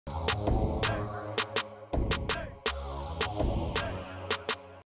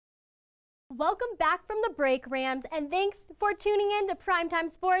Welcome back from the break, Rams, and thanks for tuning in to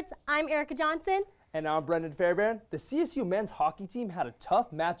Primetime Sports. I'm Erica Johnson. And I'm Brendon Fairbairn. The CSU men's hockey team had a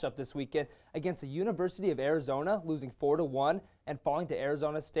tough matchup this weekend against the University of Arizona, losing 4-1 and falling to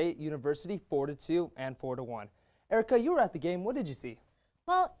Arizona State University 4-2 and 4-1. Erica, you were at the game. What did you see?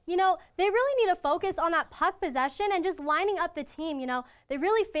 Well, they really need to focus on that puck possession and just lining up the team. They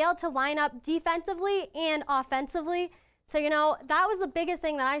really failed to line up defensively and offensively. So, that was the biggest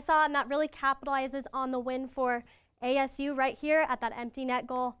thing that I saw, and that really capitalizes on the win for ASU right here at that empty net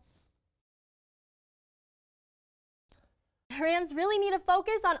goal. The Rams really need to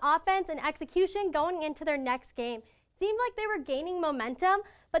focus on offense and execution going into their next game. Seemed like they were gaining momentum,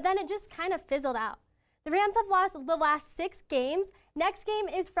 but then it just kind of fizzled out. The Rams have lost the last 6 games. Next game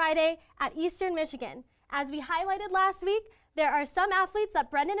is Friday at Eastern Michigan. As we highlighted last week, there are some athletes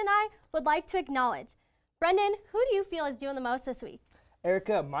that Brendon and I would like to acknowledge. Brendon, who do you feel is doing the most this week?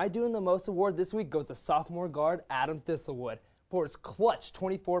 Erica, my Doing the Most award this week goes to sophomore guard Adam Thistlewood for his clutch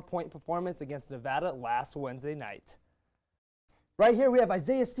 24-point performance against Nevada last Wednesday night. Right here we have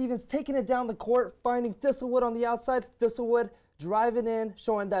Isaiah Stevens taking it down the court, finding Thistlewood on the outside. Thistlewood driving in,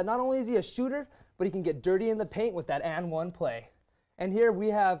 showing that not only is he a shooter, but he can get dirty in the paint with that and one play. And here we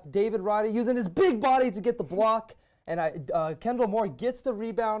have David Roddy using his big body to get the block. And Kendall Moore gets the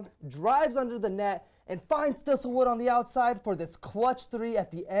rebound, drives under the net, and finds Thistlewood on the outside for this clutch 3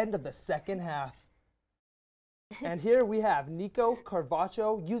 at the end of the second half. And here we have Nico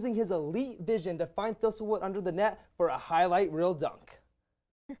Carvacho using his elite vision to find Thistlewood under the net for a highlight reel dunk.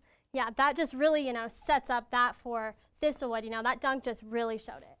 Yeah, that just really, sets up that for Thistlewood. That dunk just really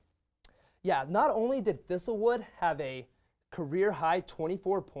showed it. Yeah, not only did Thistlewood have a career-high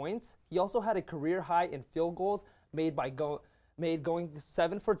 24 points, he also had a career-high in field goals made going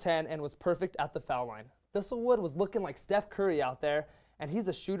 7 for 10 and was perfect at the foul line. Thistlewood was looking like Steph Curry out there, and he's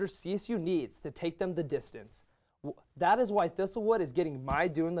a shooter CSU needs to take them the distance. That is why Thistlewood is getting my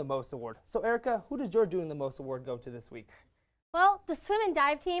Doing the Most award. So Erica, who does your Doing the Most award go to this week? Well, the swim and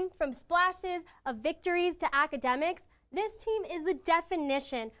dive team, from splashes of victories to academics, this team is the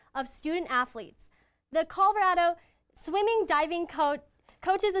definition of student athletes. The Colorado Swimming Diving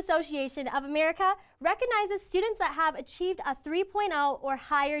Coaches Association of America recognizes students that have achieved a 3.0 or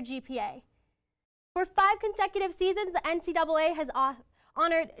higher GPA. For 5 consecutive seasons, the NCAA has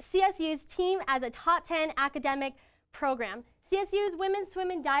honored CSU's team as a top 10 academic program. CSU's women's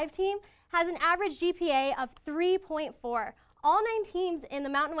swim and dive team has an average GPA of 3.4. All 9 teams in the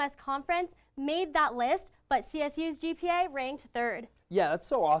Mountain West Conference made that list, but CSU's GPA ranked 3rd. Yeah, that's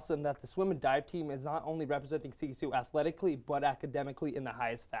so awesome that the swim and dive team is not only representing CSU athletically, but academically in the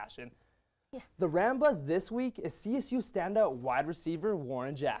highest fashion. Yeah. The Rambas this week is CSU standout wide receiver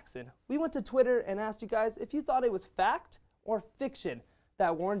Warren Jackson. We went to Twitter and asked you guys if you thought it was fact or fiction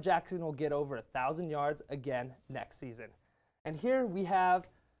that Warren Jackson will get over 1,000 yards again next season. And here we have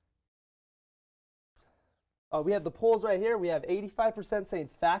the polls right here. We have 85% saying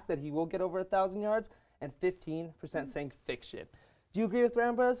fact that he will get over 1,000 yards and 15% saying fiction. Do you agree with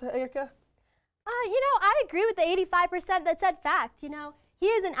Rambas, Erica? I agree with the 85% that said fact. He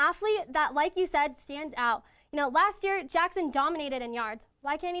is an athlete that, like you said, stands out. Last year, Jackson dominated in yards.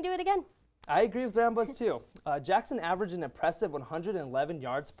 Why can't he do it again? I agree with Rambas, too. Jackson averaged an impressive 111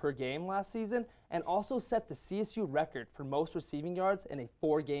 yards per game last season and also set the CSU record for most receiving yards in a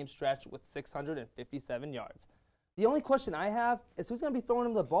 4-game stretch with 657 yards. The only question I have is who's going to be throwing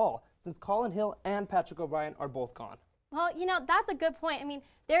him the ball since Colin Hill and Patrick O'Brien are both gone. Well, that's a good point.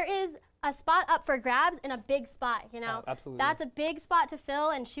 There is a spot up for grabs in a big spot, absolutely. That's a big spot to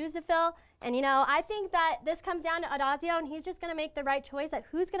fill and shoes to fill. And, I think that this comes down to Adazio, and he's just going to make the right choice at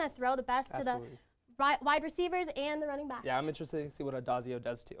who's going to throw the best to the wide receivers and the running backs. Yeah, I'm interested to see what Adazio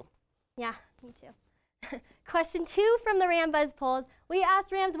does, too. Yeah, me too. Question 2 from the Rambuzz polls. We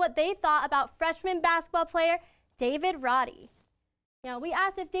asked Rams what they thought about freshman basketball player David Roddy. We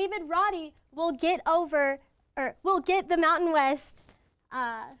asked if David Roddy will get the Mountain West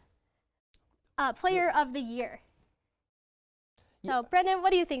Player of the Year. So, Brendon,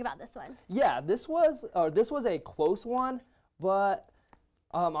 what do you think about this one? Yeah, this was a close one, but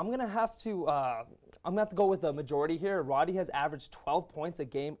I'm gonna have to go with the majority here. Roddy has averaged 12 points a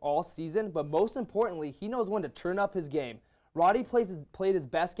game all season, but most importantly, he knows when to turn up his game. Roddy played his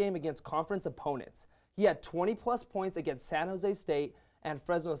best game against conference opponents. He had 20-plus points against San Jose State and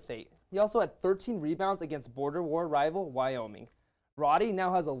Fresno State. He also had 13 rebounds against border war rival Wyoming. Roddy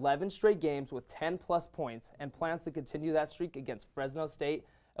now has 11 straight games with 10-plus points and plans to continue that streak against Fresno State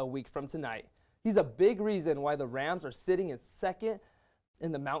a week from tonight. He's a big reason why the Rams are sitting in 2nd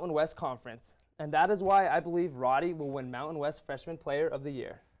in the Mountain West Conference, and that is why I believe Roddy will win Mountain West Freshman Player of the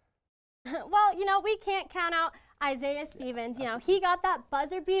Year. Well, we can't count out Isaiah Stevens. He got that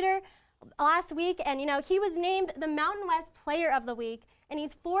buzzer beater last week, and, he was named the Mountain West Player of the Week, and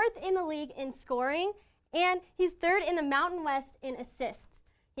he's 4th in the league in scoring, and he's 3rd in the Mountain West in assists.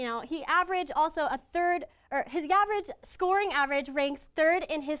 He averaged also his scoring average ranks 3rd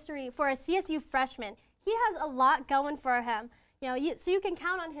in history for a CSU freshman. He has a lot going for him. So you can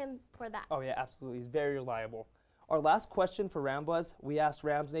count on him for that. Oh yeah, absolutely. He's very reliable. Our last question for Rambuzz, we asked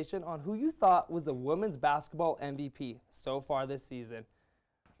Rams Nation on who you thought was the women's basketball MVP so far this season.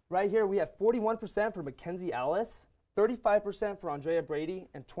 Right here we have 41% for Mackenzie Ellis, 35% for Andrea Brady,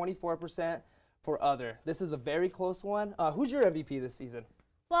 and 24% for other. This is a very close one. Who's your MVP this season?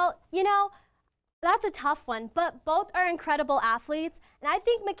 Well, that's a tough one, but both are incredible athletes, and I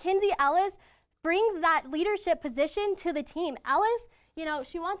think Mackenzie Ellis brings that leadership position to the team. Ellis,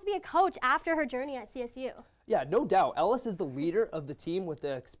 she wants to be a coach after her journey at CSU. Yeah, no doubt. Ellis is the leader of the team with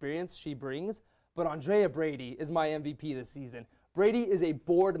the experience she brings, but Andrea Brady is my MVP this season. Brady is a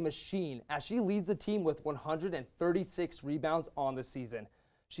board machine as she leads the team with 136 rebounds on the season.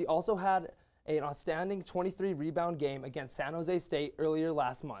 She also had an outstanding 23 rebound game against San Jose State earlier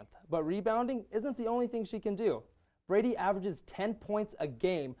last month. But rebounding isn't the only thing she can do. Brady averages 10 points a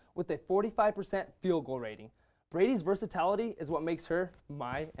game with a 45% field goal rating. Brady's versatility is what makes her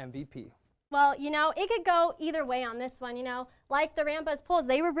my MVP. Well, it could go either way on this one, Like the Rambuzz polls,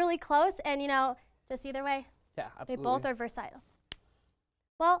 they were really close, and, just either way. Yeah, absolutely. They both are versatile.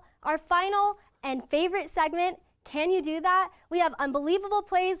 Well, our final and favorite segment, Can You Do That? We have unbelievable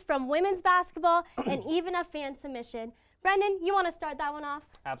plays from women's basketball and even a fan submission. Brendan, you want to start that one off?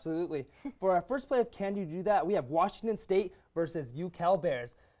 Absolutely. For our first play of Can You Do That, we have Washington State versus UCal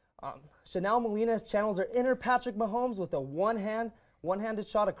Bears. Chanel Molina channels her inner Patrick Mahomes with a one-handed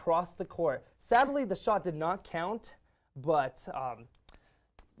shot across the court. Sadly, the shot did not count, but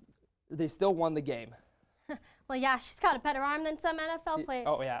they still won the game. Well, yeah, she's got a better arm than some NFL players.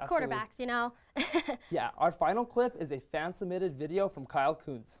 Oh, yeah, absolutely. Quarterbacks, Yeah, our final clip is a fan-submitted video from Kyle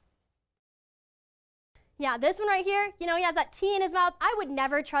Kuntz. Yeah, this one right here, he has that T in his mouth. I would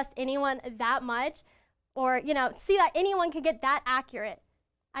never trust anyone that much or, see that anyone could get that accurate.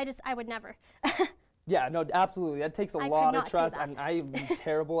 I would never. Yeah, no, absolutely. That takes a lot of trust, and I'm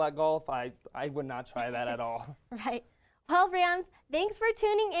terrible at golf. I would not try that at all. Right. Well, Rams, thanks for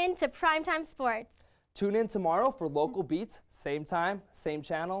tuning in to Primetime Sports. Tune in tomorrow for local beats, same time, same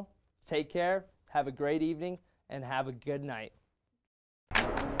channel. Take care, have a great evening, and have a good night.